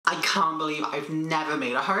I can't believe I've never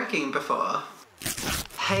made a hurricane before.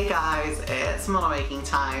 Hey guys, it's model making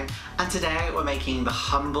time, and today we're making the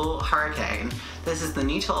humble hurricane. This is the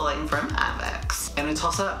new tooling from Airfix. In a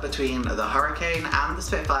toss-up between the hurricane and the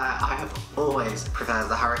Spitfire, I have always preferred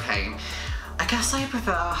the hurricane. I guess I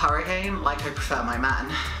prefer a hurricane like I prefer my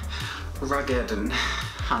man. Rugged and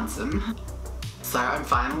handsome. So I'm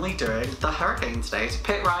finally doing the hurricane today to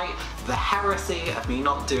pit right the heresy of me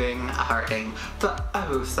not doing a hurricane for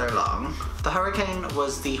oh so long. The hurricane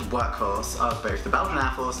was the workhorse of both the Belgian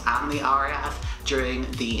Air Force and the RAF during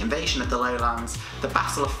the invasion of the lowlands, the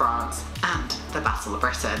Battle of France and the Battle of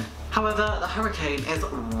Britain. However, the hurricane is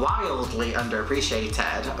wildly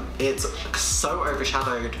underappreciated. It's so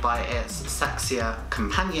overshadowed by its sexier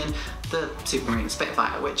companion, the Supermarine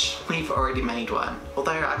Spitfire, which we've already made one.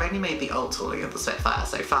 Although I've only made the old tooling of the Spitfire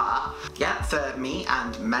so far. Yeah, for me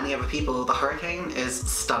and many other people, the hurricane is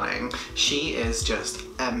stunning. She is just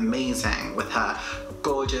amazing with her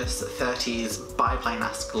gorgeous 30s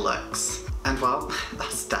biplane-esque looks. And well,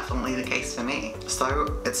 that's definitely the case for me.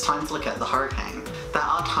 So it's time to look at the hurricane. There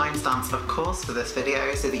are timestamps, of course, for this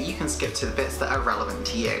video so that you can skip to the bits that are relevant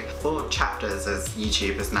to you, or chapters as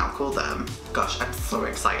YouTube has now called them. Gosh, I'm so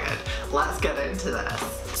excited. Let's get into this.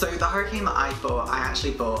 So the hurricane that I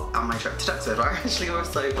actually bought on my trip to Duxford. I actually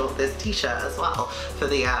also bought this t-shirt as well for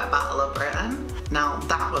the Battle of Britain. Now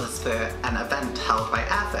that was for an event held by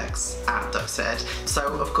Airfix at Duxford. So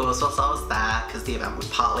of course, whilst I was there, because the event was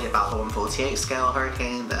partly about the 1/48 scale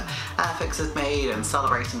hurricane that Airfix had made and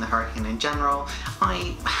celebrating the hurricane in general,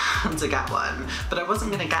 I had to get one. But I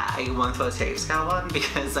wasn't going to get a 1/48 scale one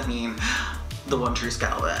because, I mean, the one true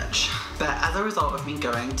scale bitch. But as a result of me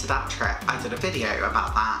going to that trip, I did a video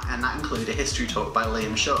about that, and that included a history talk by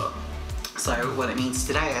Liam Shaw. So what it means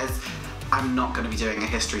today is I'm not going to be doing a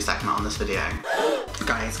history segment on this video.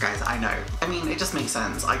 Guys, I know. I mean, it just makes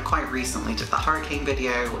sense. I quite recently did the hurricane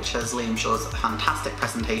video, which has Liam Shaw's fantastic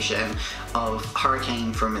presentation of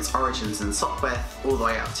hurricane from its origins in Sopwith all the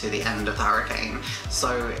way up to the end of the hurricane.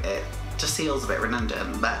 So it just feels a bit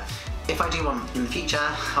redundant, but if I do one in the future,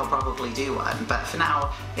 I'll probably do one. But for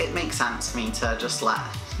now, it makes sense for me to just let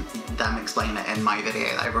them explain it in my video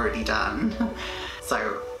that I've already done.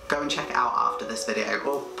 So go and check it out after this video,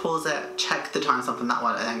 or pause it, check the timestamp on that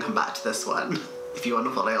one, and then come back to this one if you want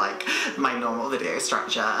to follow like my normal video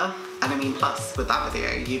structure. And I mean, plus with that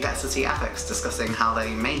video you get to see Airfix discussing how they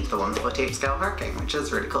made the 1/48 scale hurricane, which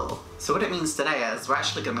is really cool. So what it means today is we're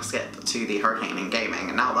actually going to skip to the hurricane in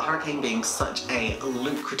gaming. Now the hurricane being such a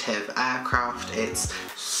lucrative aircraft, it's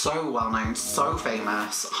so well known, so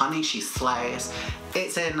famous, honey she slays,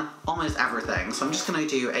 it's in almost everything. So I'm just going to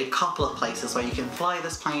do a couple of places where you can fly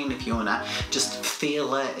this plane if you want to just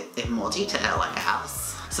feel it in more detail, I guess.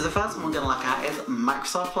 So the first one we're going to look at is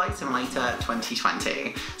Microsoft Flight Simulator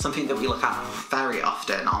 2020, something that we look at very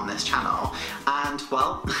often on this channel. And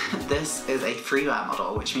well, this is a freeware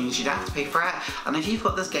model, which means you don't have to pay for it. And if you've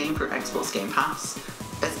got this game through Xbox Game Pass,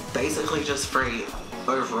 it's basically just free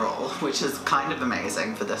overall, which is kind of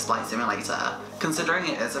amazing for this flight simulator. Considering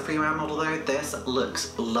it is a freeware model though, this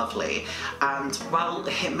looks lovely. And well,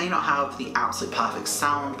 it may not have the absolute perfect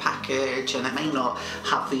sound package, and it may not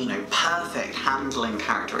have the, you know, perfect handling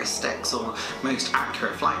characteristics or most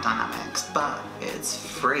accurate flight dynamics, but it's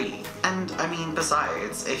free. And I mean,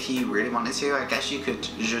 besides, if you really wanted to, I guess you could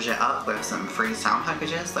zhuzh it up with some free sound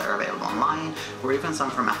packages that are available online, or even some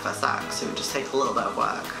from FSX. It would just take a little bit of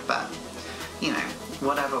work, but you know,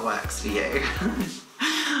 whatever works for you.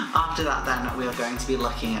 After that then, we are going to be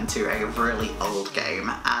looking into a really old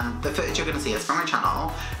game, and the footage you're going to see is from my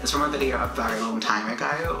channel. It's from a video a very long time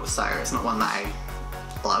ago, so it's not one that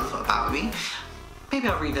I love about me. Maybe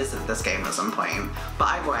I'll revisit this game at some point. But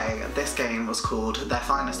either way, this game was called Their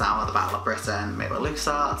Finest Hour, The Battle of Britain, made by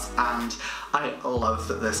LucasArts, and I loved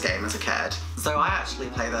this game as a kid. So I actually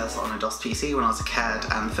played this on a DOS PC when I was a kid,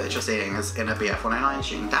 and the footage you're seeing is in a BF-109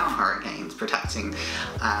 shooting down hurricanes, protecting,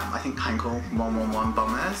 I think, Heinkel 111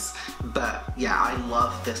 bombers. But yeah, I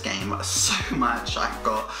love this game so much. I've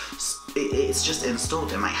got it's just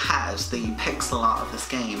installed in my head. The pixel art of this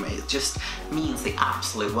game, it just means the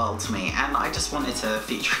absolute world to me, and I just wanted to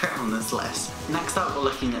feature it on this list. Next up, we're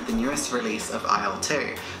looking at the newest release of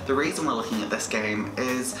IL-2. The reason we're looking at this game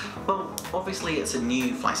is, well, obviously it's a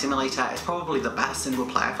new flight simulator. It's probably the best single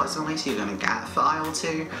player flight simulator you're going to get for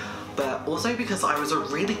IL-2, but also because I was a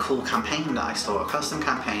really cool campaign that I saw, a custom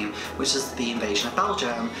campaign, which is the invasion of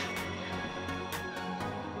Belgium,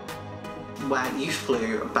 where you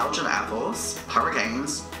flew Belgian Air Force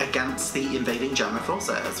Hurricanes against the invading German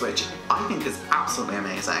forces, which I think is absolutely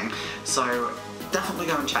amazing. So definitely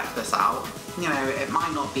go and check this out. You know, it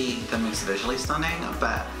might not be the most visually stunning,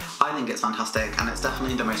 but I think it's fantastic, and it's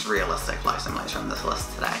definitely the most realistic flight simulator on this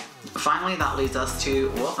list today. Finally, that leads us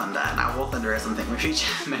to War Thunder. Now, War Thunder is something we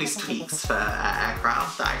feature most weeks for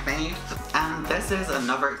aircraft that I've made, and this is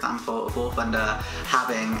another example of War Thunder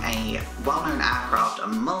having a well-known aircraft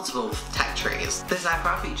and multiple tech trees. This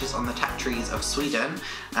aircraft features on the tech trees of Sweden,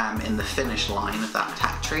 in the Finnish line of that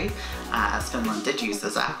tech tree, as Finland did use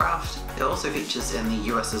this aircraft. It also features in the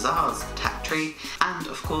USSR's tech tree, and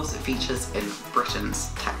of course it features in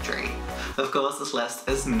Britain's tech tree. Of course, this list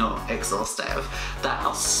is not exhaustive. There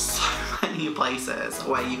are so many places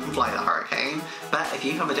where you can fly the Hurricane, but if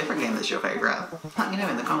you have a different game that's your favourite, let me know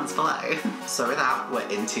in the comments below. So with that, we're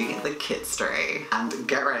into the Kitstory. And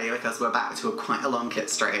get ready, because we're back to quite a long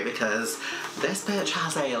Kitstory, because this bitch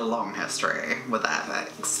has a long history with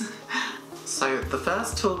Airfix. So the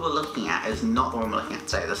first tool we're looking at is not the one we're looking at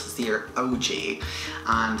today. This is the OG,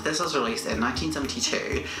 and this was released in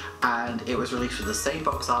 1972, and it was released with the same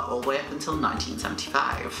box art all the way up until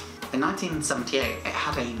 1975. In 1978, it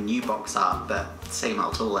had a new box art, but same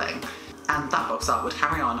old tooling, and that box art would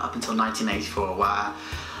carry on up until 1984, where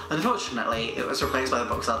unfortunately it was replaced by the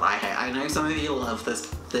box art that I hate. I know some of you love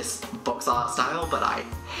this box art style, but I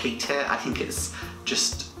hate it. I think it's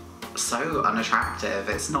just so unattractive.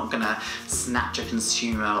 It's not gonna snatch a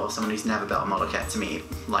consumer or someone who's never built a model kit to me.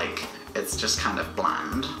 Like, it's just kind of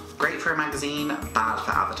bland. Great for a magazine, bad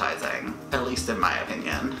for advertising, at least in my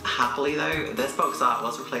opinion. Happily though, this box art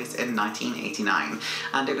was replaced in 1989,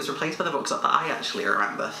 and it was replaced by the box art that I actually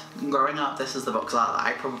remember. Growing up, this is the box art that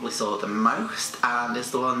I probably saw the most, and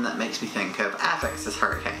is the one that makes me think of Airfix's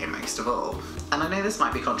Hurricane most of all. And I know this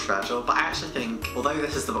might be controversial, but I actually think, although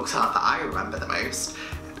this is the box art that I remember the most,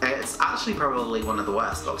 it's actually probably one of the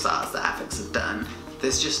worst box arts that Airfix have done.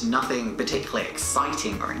 There's just nothing particularly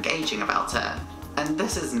exciting or engaging about it. And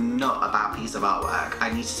this is not a bad piece of artwork,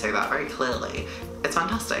 I need to say that very clearly. It's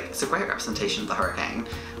fantastic, it's a great representation of the Hurricane,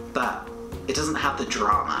 but it doesn't have the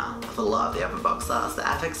drama of a lot of the other box arts that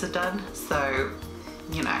Airfix have done, so,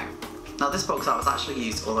 you know. Now this box art was actually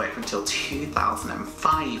used all the way up until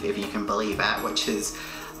 2005, if you can believe it, which is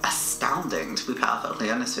astounding, to be perfectly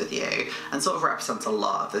honest with you, and sort of represents a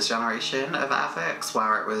lot of this generation of Airfix,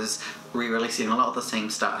 where it was re-releasing a lot of the same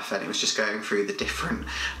stuff, and it was just going through the different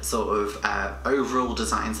sort of overall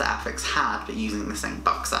designs that Airfix had, but using the same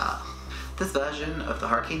box art. This version of the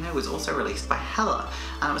Hurricane though was also released by Hella,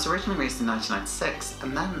 and it was originally released in 1996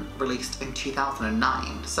 and then released in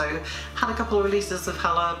 2009. So had a couple of releases of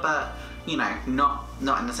Hella, but you know, not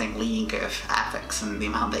in the same league of Airfix and the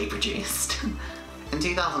amount they produced. In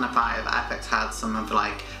 2005, Airfix had some of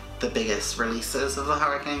like the biggest releases of the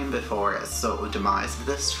Hurricane before its sort of demise with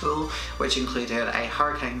this tool, which included a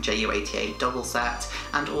Hurricane Ju-88 double set,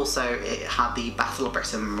 and also it had the Battle of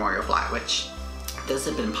Britain Memorial Flight, which this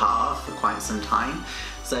had been part of for quite some time.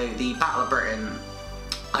 So the Battle of Britain,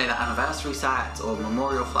 either anniversary set or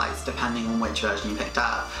memorial flights, depending on which version you picked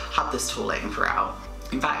up, had this tooling throughout.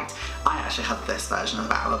 In fact, I actually had this version of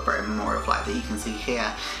the Battle of Britain Memorial Flight that you can see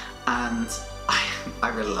here, and I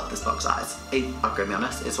really love this box art. I'm gonna be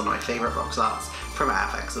honest, it's one of my favourite box arts from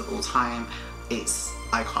Airfix of all time. It's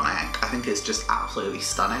iconic. I think it's just absolutely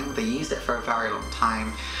stunning. They used it for a very long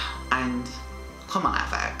time, and come on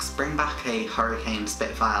Airfix, bring back a Hurricane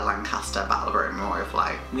Spitfire Lancaster Battle of Britain Memorial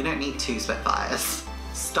Flight. We don't need two Spitfires.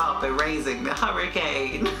 Stop erasing the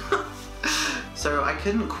Hurricane! So I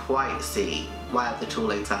couldn't quite see where the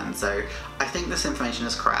tooling's end, so I think this information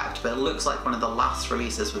is correct, but it looks like one of the last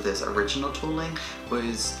releases with this original tooling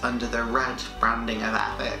was under the red branding of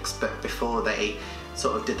Airfix, but before they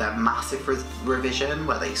sort of did their massive revision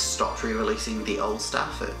where they stopped re-releasing the old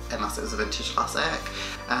stuff unless it was a vintage classic.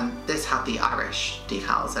 And this had the Irish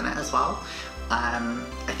decals in it as well.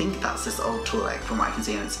 I think that's this old tooling from what I can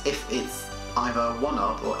see, and it's either one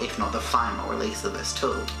of, or if not the final release of this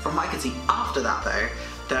tool. From what I could see after that though,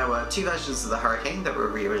 there were two versions of the Hurricane that were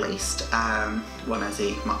re-released. One as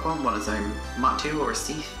a Mark 1, one as a Mark 2 or a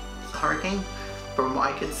C Hurricane, from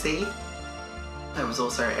what I could see. There was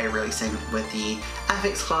also a releasing with the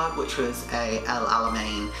Airfix Club, which was a El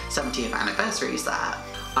Alamein 70th anniversary set.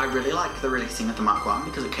 I really like the releasing of the Mark 1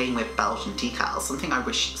 because it came with Belgian decals, something I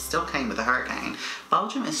wish still came with the Hurricane.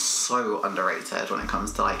 Belgium is so underrated when it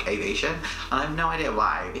comes to like aviation, and I have no idea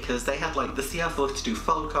why, because they had like the CR-42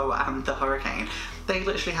 Falco and the Hurricane. They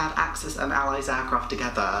literally had Axis and Allies aircraft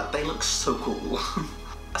together. They look so cool.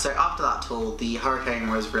 So after that tool, the Hurricane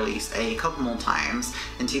was released a couple more times.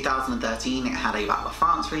 In 2013 it had a Battle of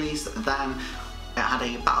France release, then It had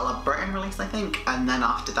a Battle of Britain release, I think, and then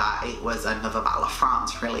after that it was another Battle of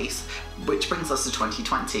France release, which brings us to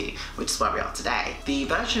 2020, which is where we are today. The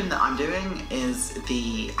version that I'm doing is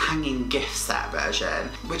the hanging gift set version,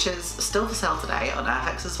 which is still for sale today on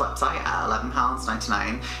Airfix's website at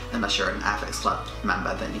 £11.99. Unless you're an Airfix Club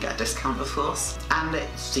member, then you get a discount, of course. And it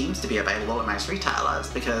seems to be available at most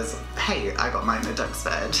retailers because, hey, I got mine at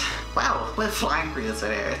Duxford. Wow, we're flying through this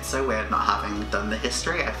video. It's so weird not having done the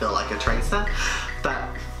history. I feel like a traitor. But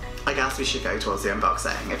I guess we should go towards the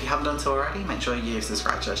unboxing. If you haven't done so already, make sure you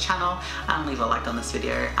subscribe to this channel and leave a like on this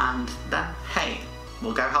video, and then, hey,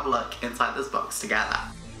 we'll go have a look inside this box together.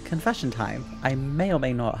 Confession time, I may or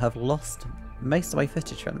may not have lost most of my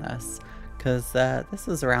footage from this, because this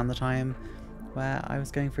was around the time where I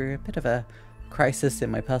was going through a bit of a crisis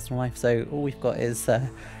in my personal life, so all we've got is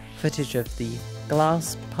footage of the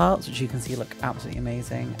glass parts, which you can see look absolutely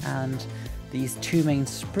amazing, and these two main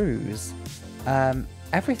sprues.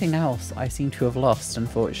 Everything else I seem to have lost,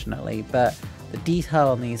 unfortunately, but the detail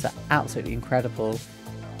on these are absolutely incredible.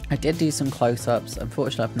 I did do some close-ups,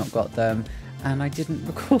 unfortunately I've not got them, and I didn't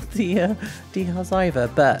record the decals either,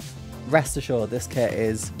 but rest assured this kit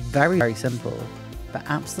is very, very simple, but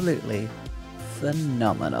absolutely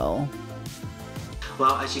phenomenal.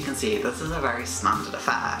 Well, as you can see, this is a very standard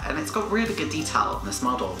affair, and it's got really good detail on this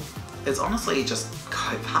model. It's honestly just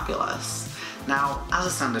quite fabulous. Now, as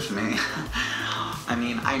a standard for me, I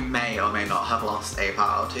mean, I may or may not have lost a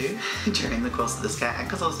part or two during the course of this kit, and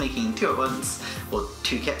because I was making two at once, or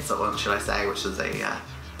two kits at once should I say, which was a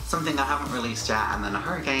something I haven't released yet, and then a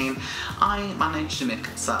hurricane, I managed to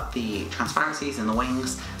mix up the transparencies in the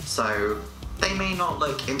wings, so they may not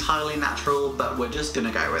look entirely natural, but we're just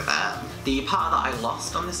gonna go with it. The part that I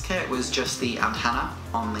lost on this kit was just the antenna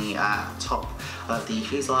on the top of the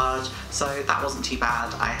fuselage, so that wasn't too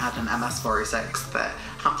bad. I had an MS406 but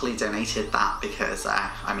happily donated that because,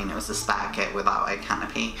 I mean, it was a spare kit without a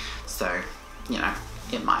canopy, so, you know,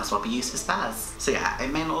 it might as well be used for spares. So yeah,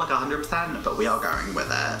 it may not look 100%, but we are going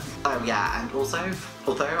with it. Oh yeah, and also,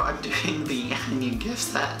 although I'm doing the hanging gift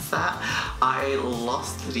set, I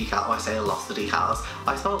lost the decal. I say I lost the decals.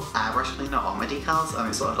 I spelled airbrush cleaner on my decals and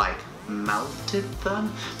I sort of like melted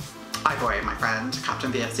them. Either way, my friend,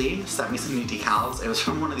 Captain BFC, sent me some new decals. It was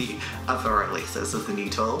from one of the other releases of the new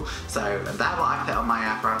tool. So they're what I put on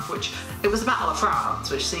my aircraft, which, it was a Battle of France,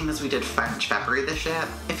 which seeing as we did French February this year,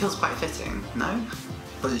 it feels quite fitting, no?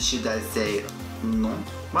 Or should I say, no?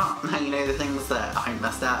 Well, now you know the things that I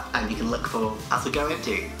messed up and you can look for as we go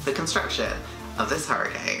into the construction of this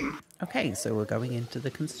hurricane. Okay, so we're going into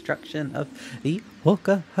the construction of the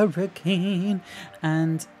Hawker Hurricane,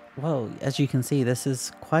 and well, as you can see, this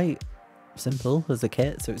is quite simple as a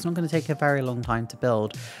kit, so it's not going to take a very long time to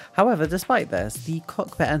build. However, despite this, the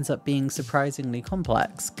cockpit ends up being surprisingly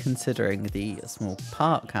complex considering the small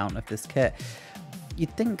part count of this kit.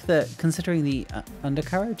 You'd think that considering the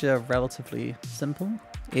undercarriage are relatively simple,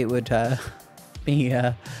 it would be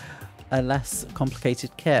a less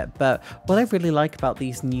complicated kit, but what I really like about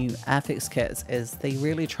these new Airfix kits is they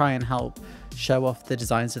really try and help show off the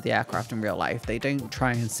designs of the aircraft in real life. They don't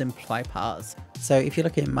try and simplify parts. So if you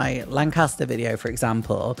look at my Lancaster video, for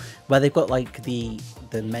example, where they've got like the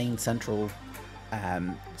main central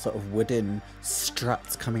sort of wooden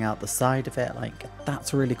struts coming out the side of it, like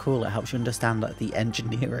that's really cool. It helps you understand like the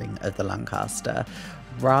engineering of the Lancaster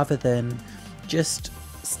rather than just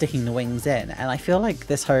sticking the wings in. And I feel like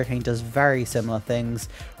this Hurricane does very similar things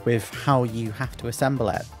with how you have to assemble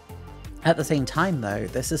it. At the same time though,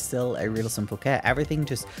 this is still a real simple kit. Everything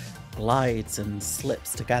just glides and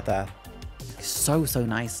slips together so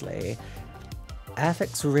nicely.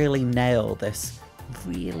 Airfix really nail this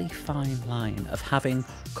really fine line of having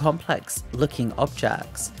complex looking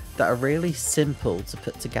objects that are really simple to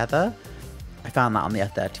put together. I found that on the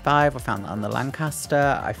F-35, I found that on the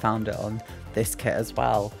Lancaster, I found it on this kit as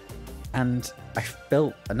well. And I've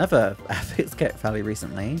built another Airfix kit fairly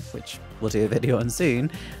recently, which we'll do a video on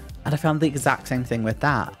soon, and I found the exact same thing with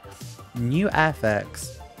that. New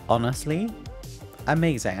Airfix, honestly,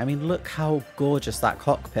 amazing. I mean, look how gorgeous that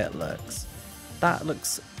cockpit looks. That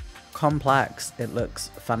looks complex, it looks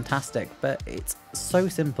fantastic, but it's so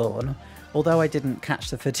simple. And although I didn't catch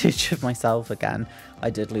the footage of myself again, I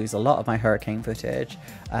did lose a lot of my Hurricane footage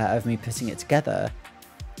of me putting it together.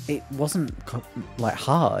 It wasn't like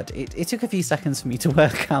hard. It took a few seconds for me to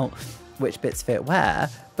work out which bits fit where,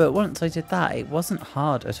 but once I did that, it wasn't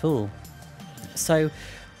hard at all. So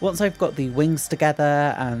once I've got the wings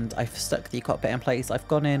together and I've stuck the cockpit in place, I've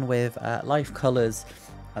gone in with life colours,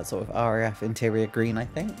 that sort of RAF interior green, I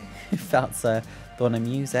think, if that's the one I'm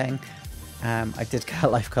using. I did get a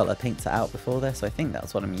life colour paint set out before this, so I think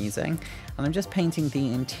that's what I'm using. And I'm just painting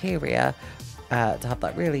the interior to have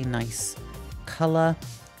that really nice colour.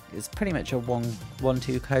 It's pretty much a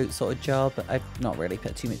one-two coat sort of job. I've not really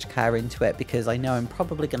put too much care into it because I know I'm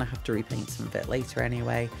probably going to have to repaint some of it later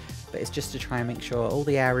anyway. But it's just to try and make sure all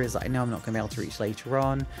the areas that I know I'm not going to be able to reach later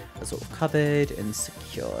on are sort of covered and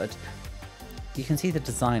secured. You can see the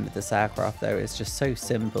design of this aircraft though is just so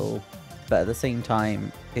simple, but at the same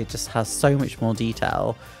time it just has so much more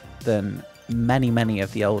detail than many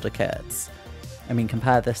of the older kits. I mean,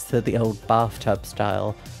 compare this to the old bathtub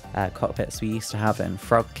style cockpits we used to have in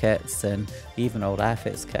frog kits and even old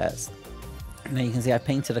Airfix kits. Now you can see I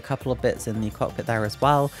painted a couple of bits in the cockpit there as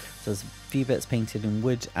well. So there's a few bits painted in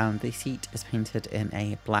wood and the seat is painted in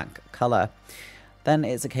a black colour. Then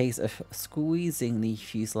it's a case of squeezing the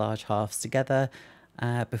fuselage halves together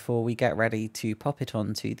before we get ready to pop it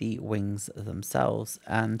onto the wings themselves.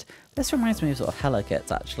 And this reminds me of sort of Hella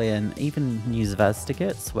kits actually, and even new Zvezda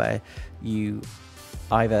kits where you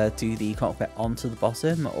either do the cockpit onto the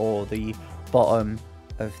bottom or the bottom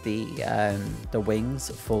of the wings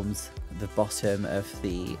forms the bottom of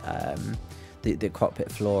the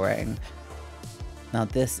cockpit flooring. Now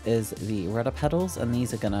this is the rudder pedals, and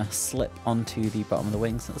these are gonna slip onto the bottom of the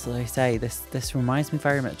wings. As I say, this reminds me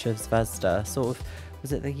very much of Zvezda. Sort of,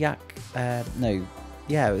 was it the Yak? No,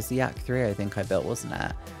 yeah, it was the Yak 3 I think I built, wasn't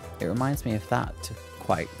it? It reminds me of that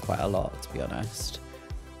quite a lot, to be honest.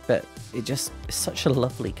 But it just is such a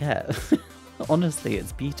lovely kit. Honestly,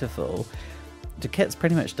 it's beautiful. The kit's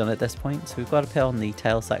pretty much done at this point, so we've got to put on the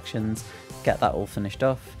tail sections, get that all finished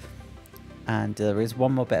off. And there is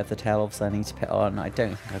one more bit of the tail obviously I need to put on. I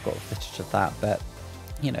don't think I got footage of that, but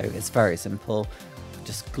you know, it's very simple.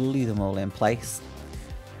 Just glue them all in place.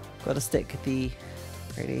 Got to stick the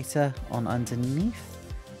radiator on underneath.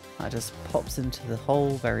 That just pops into the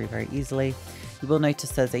hole very easily. You will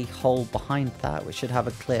notice there's a hole behind that which should have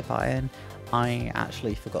a clear button. I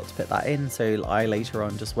actually forgot to put that in, so I later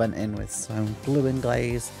on just went in with some glue and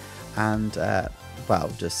glaze and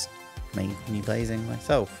well, just made new glazing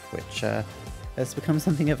myself, which has become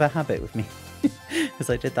something of a habit with me because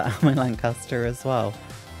I did that on my Lancaster as well.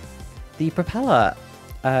 The propeller,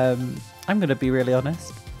 I'm going to be really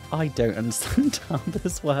honest, I don't understand how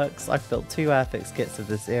this works. I've built 2 Airfix kits of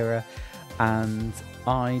this era and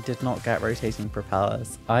I did not get rotating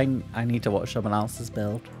propellers. I need to watch someone else's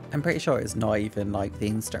build. I'm pretty sure it's not even like the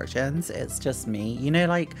instructions, it's just me. You know,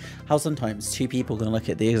 like how sometimes 2 people can look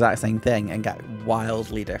at the exact same thing and get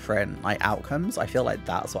wildly different like outcomes? I feel like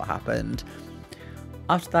that's what happened.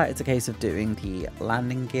 After that, it's a case of doing the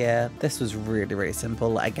landing gear. This was really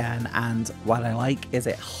simple again, and what I like is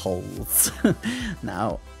it holds.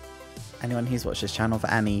 Now, anyone who's watched this channel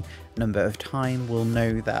for any number of time will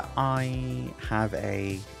know that I have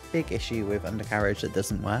a big issue with undercarriage that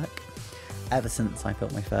doesn't work. Ever since I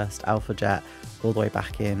built my first Alpha Jet, all the way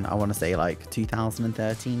back in, I want to say like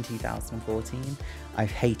 2013, 2014,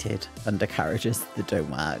 I've hated undercarriages that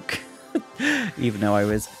don't work. Even though I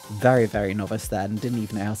was very novice then, didn't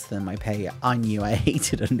even know how to turn my pay, I knew I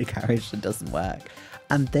hated undercarriage that doesn't work.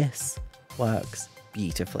 And this works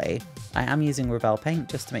beautifully. I am using Revell paint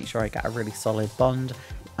just to make sure I get a really solid bond.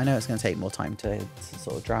 I know it's going to take more time to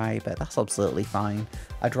sort of dry, but that's absolutely fine.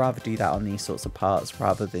 I'd rather do that on these sorts of parts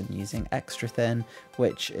rather than using extra thin,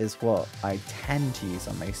 which is what I tend to use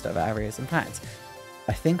on most other areas. In fact,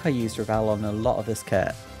 I think I used Revell on a lot of this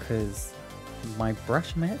kit because my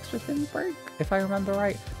brush on my extra thin broke, if I remember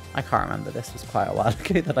right. I can't remember, this was quite a while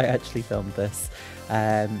ago that I actually filmed this.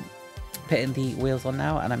 Putting the wheels on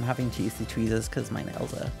now, and I'm having to use the tweezers because my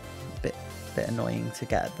nails are a bit annoying to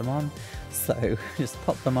get them on. So just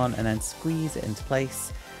pop them on and then squeeze it into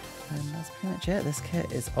place. And that's pretty much it. This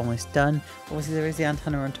kit is almost done. Obviously there is the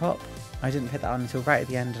antenna on top. I didn't put that on until right at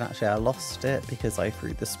the end, and actually I lost it because I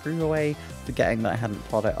threw the sprue away, forgetting that I hadn't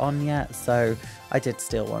put it on yet. So I did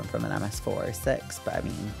steal one from an MS406, but I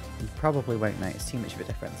mean, you probably won't notice too much of a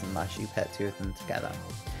difference unless you put 2 of them together.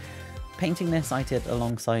 Painting this I did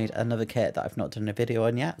alongside another kit that I've not done a video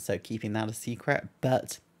on yet, so keeping that a secret,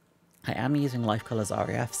 but I am using Life Colors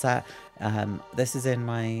REF set. This is in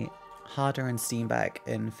my Harder and Steenbeck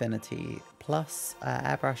Infinity Plus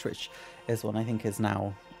airbrush, which is one I think is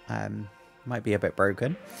now, might be a bit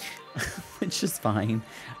broken, which is fine.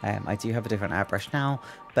 I do have a different airbrush now,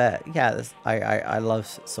 but yeah, I love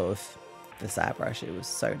sort of this airbrush. It was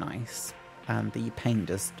so nice, and the paint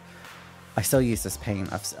just, I still use this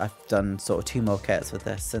paint. I've done sort of 2 more kits with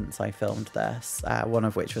this since I filmed this, one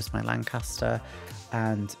of which was my Lancaster,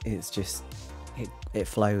 and it's just, it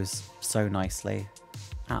flows so nicely.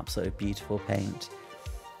 Absolutely beautiful paint.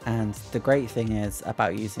 And the great thing is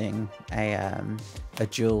about using a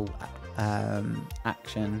dual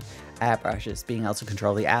action airbrush is being able to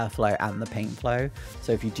control the airflow and the paint flow.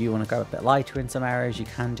 So if you do want to go a bit lighter in some areas, you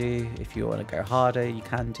can do. If you want to go harder, you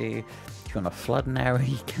can do. If you want to flood an area,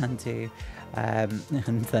 you can do. And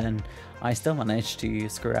then I still managed to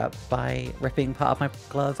screw up by ripping part of my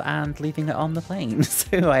glove and leaving it on the plane.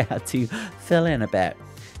 So I had to fill in a bit.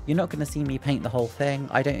 You're not going to see me paint the whole thing.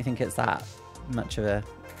 I don't think it's that much of a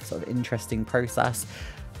sort of interesting process.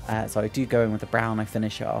 So I do go in with the brown, I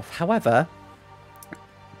finish it off. However,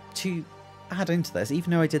 to add into this,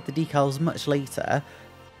 even though I did the decals much later,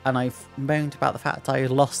 and I've moaned about the fact I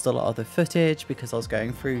lost a lot of the footage because I was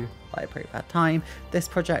going through like a pretty bad time, this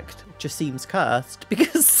project just seems cursed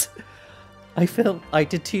because I feel I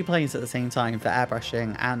did 2 planes at the same time for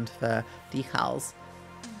airbrushing and for decals.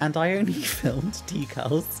 And I only filmed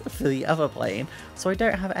decals for the other plane, so I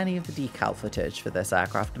don't have any of the decal footage for this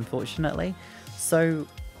aircraft, unfortunately. So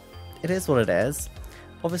it is what it is.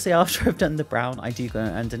 Obviously, after I've done the brown, I do go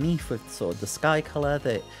underneath with sort of the sky colour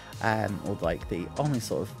that, or like the only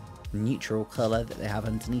sort of neutral colour that they have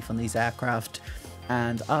underneath on these aircraft.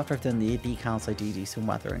 And after I've done the decals, I do some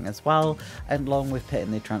weathering as well, and along with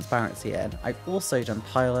putting the transparency in. I've also done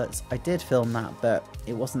pilots. I did film that, but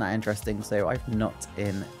it wasn't that interesting, so I've not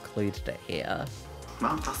included it here.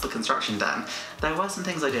 Well, that's the construction done. There were some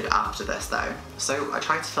things I did after this though. So I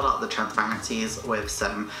tried to fill out the transparencies with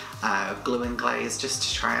some glue and glaze just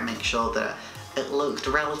to try and make sure that it looked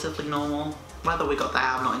relatively normal. Whether we got there,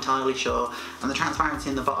 I'm not entirely sure. And the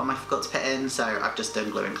transparency in the bottom I forgot to put in, so I've just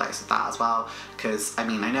done glue and glaze with that as well, because I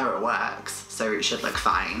mean, I know it works, so it should look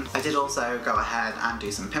fine. I did also go ahead and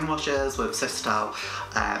do some pin washes with Citadel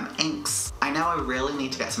inks. I know I really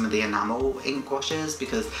need to get some of the enamel ink washes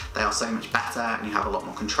because they are so much better and you have a lot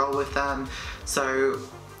more control with them. So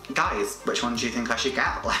guys, which one do you think I should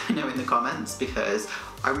get? Let me know in the comments, because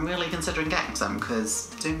I'm really considering getting some,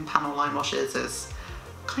 because doing panel line washes is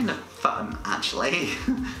kind of fun actually.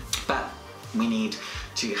 But we need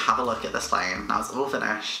to have a look at this plane. Now it's all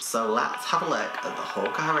finished, so let's have a look at the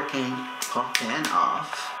Hawker Hurricane popping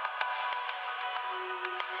off.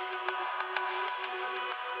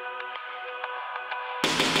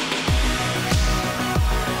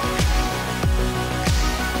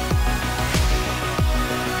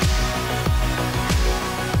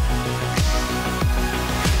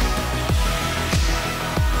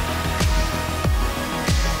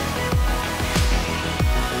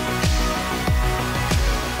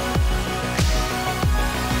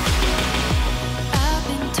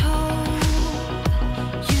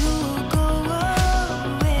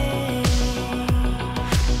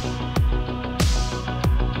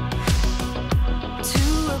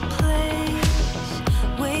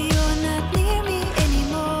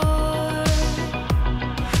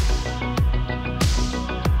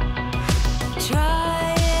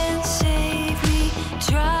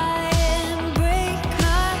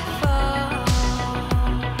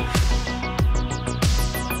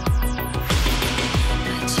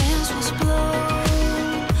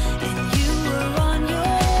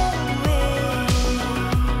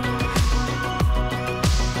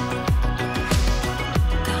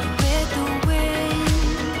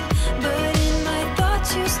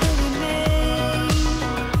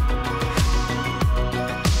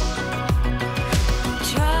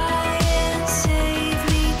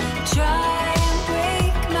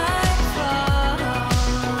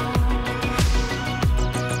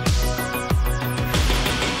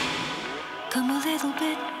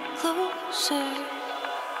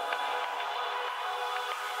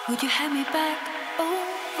 Would you hand me back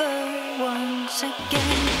over once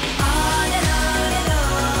again? On and on and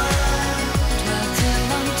on, dwell till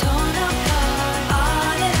I'm torn apart.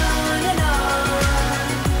 On and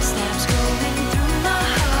on, stabs going through my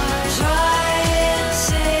heart. Try and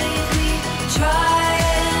save me, try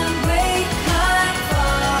and break my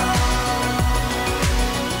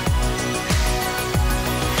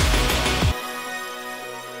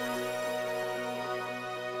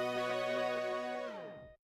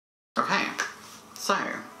Okay, so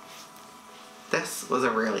this was a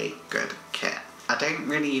really good kit. I don't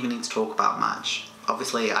really even need to talk about much.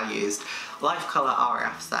 Obviously I used Life Colour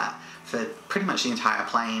RF set for pretty much the entire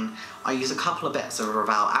plane. I used a couple of bits of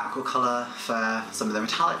Revell Aqua Colour for some of the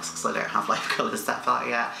metallics because I don't have Life Colour set for that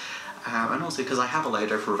yet. And also because I have a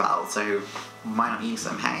load of Revell, so why not use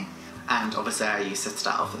them, hey? And obviously I use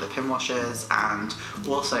Citadel for the pin washes and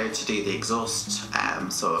also to do the exhaust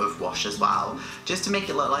sort of wash as well, just to make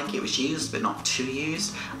it look like it was used but not too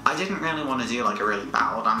used. I didn't really want to do like a really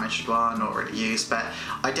battle damaged one or really used, but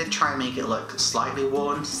I did try and make it look slightly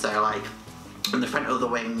worn, so like In the front of the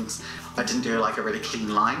wings, I didn't do like a really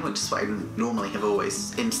clean line, which is what I normally have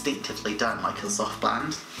always instinctively done, like a soft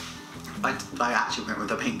blend. I actually went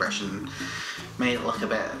with a paintbrush and made it look a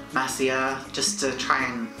bit messier, just to try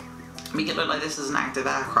and make it look like this is an active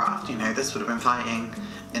aircraft. You know, this would have been fighting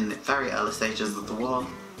in the very early stages of the war,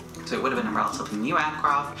 so it would have been a relatively new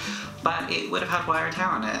aircraft, but it would have had wear and tear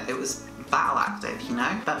on it. It was battle active, you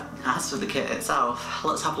know? But as for the kit itself,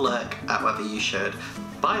 let's have a look at whether you should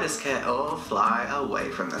buy this kit or fly away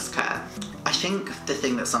from this kit. I think the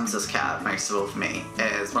thing that sums this kit up most of all for me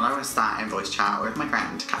is when I was sat in voice chat with my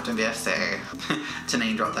friend Captain VFC, to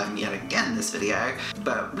name drop them yet again in this video,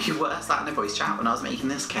 but we were sat in a voice chat when I was making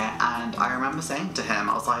this kit, and I remember saying to him,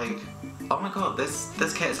 I was like, oh my god,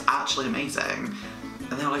 this kit is actually amazing.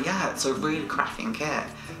 And they were like, yeah, it's a really cracking kit.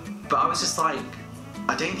 But I was just like,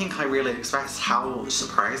 I don't think I really expressed how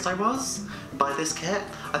surprised I was by this kit.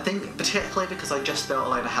 I think particularly because I just built a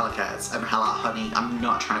load of hella kits, and hella honey, I'm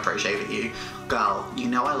not trying to throw shade at you. Girl, you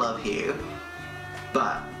know I love you.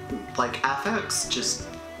 But like Airfix just,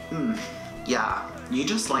 yeah, you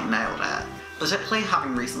just like nailed it. Particularly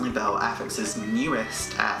having recently built Airfix's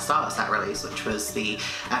newest starter set release, which was the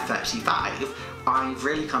F35, I've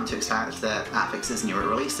really come to expect that Airfix's newer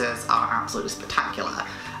releases are absolutely spectacular,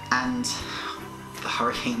 and the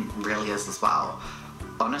Hurricane really is as well.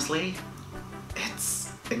 Honestly,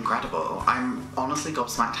 it's incredible. I'm honestly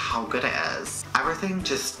gobsmacked how good it is. Everything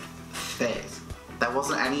just fit. There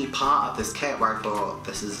wasn't any part of this kit where I thought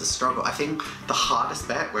this is a struggle. I think the hardest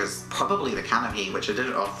bit was probably the canopy, which I did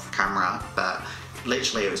it off camera, but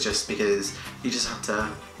literally it was just because you just have to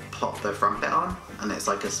pop the front bit on, and it's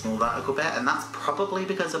like a small vertical bit, and that's probably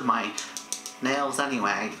because of my nails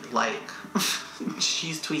anyway. Like,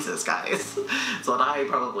 she's tweezers, guys. That's what I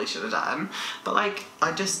probably should have done. But like,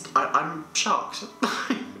 I'm shocked.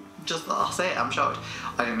 Just that's it, I'm shocked.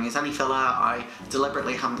 I didn't use any filler. I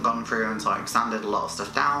deliberately haven't gone through and like sanded a lot of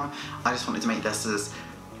stuff down. I just wanted to make this as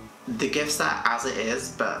the gift set as it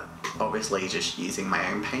is, but obviously just using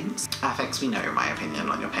my own paints. Airfix, we know my opinion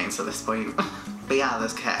on your paints at this point. But yeah,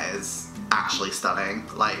 this kit is actually stunning.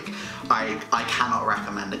 Like, I cannot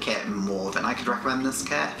recommend a kit more than I could recommend this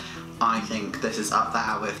kit. I think this is up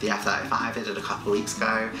there with the F35 I did a couple of weeks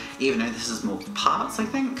ago, even though this is more parts, I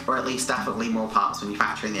think, or at least definitely more parts when you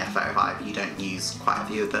factor in the F35. You don't use quite a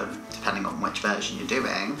few of them, depending on which version you're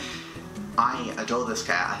doing. I adore this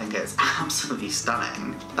kit. I think it's absolutely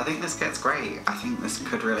stunning. I think this kit's great. I think this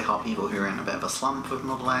could really help people who are in a bit of a slump with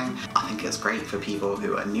modelling. I think it's great for people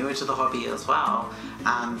who are newer to the hobby as well.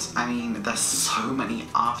 And I mean, there's so many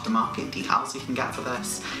aftermarket decals you can get for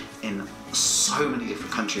this in so many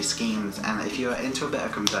different country schemes, and if you're into a bit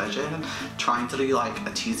of conversion, trying to do like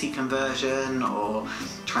a 2-seat conversion or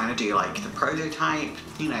trying to do like the prototype,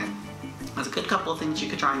 you know, there's a good couple of things you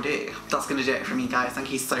could try and do. That's going to do it for me, guys.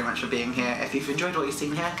 Thank you so much for being here. If you've enjoyed what you've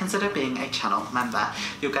seen here, consider being a channel member.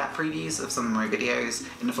 You'll get previews of some of my videos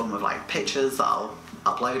in the form of like pictures that I'll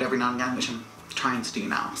upload every now and again, which I'm trying to do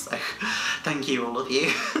now, so thank you all of you.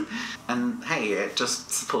 And hey, it just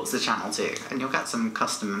supports the channel too, and you'll get some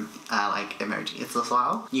custom like emojis as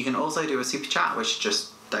well. You can also do a super chat, which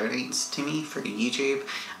just donates to me through YouTube,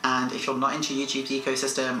 and if you're not into YouTube's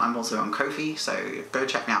ecosystem, I'm also on Ko-fi, so go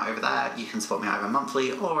check me out over there. You can support me either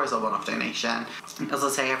monthly or as a one-off donation. As I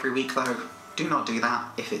say every week though, do not do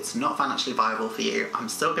that if it's not financially viable for you. I'm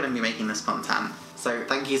still going to be making this content. So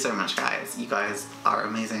thank you so much, guys. You guys are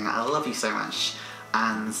amazing. I love you so much,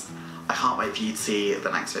 and I can't wait for you to see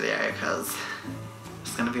the next video because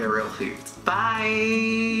it's going to be a real hoot.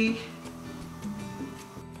 Bye!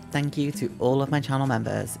 Thank you to all of my channel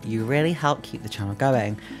members. You really help keep the channel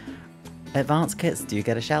going. Advanced kits do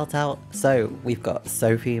get a shout out. So we've got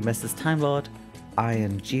Sophie, Mrs. Time Lord,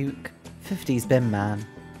 Iron Duke, 50s Bin Man,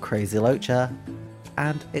 Crazy Loacher,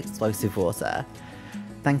 and Explosive Water.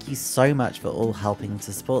 Thank you so much for all helping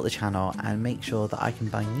to support the channel and make sure that I can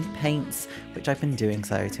buy new paints, which I've been doing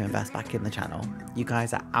so to invest back in the channel. You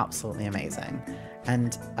guys are absolutely amazing.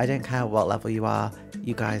 And I don't care what level you are,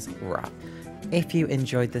 you guys rock. If you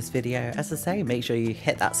enjoyed this video, as I say, make sure you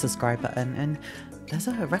hit that subscribe button, and there's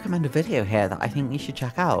a recommended video here that I think you should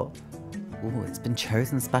check out. Ooh, it's been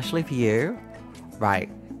chosen specially for you. Right,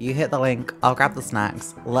 you hit the link, I'll grab the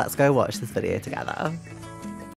snacks, let's go watch this video together.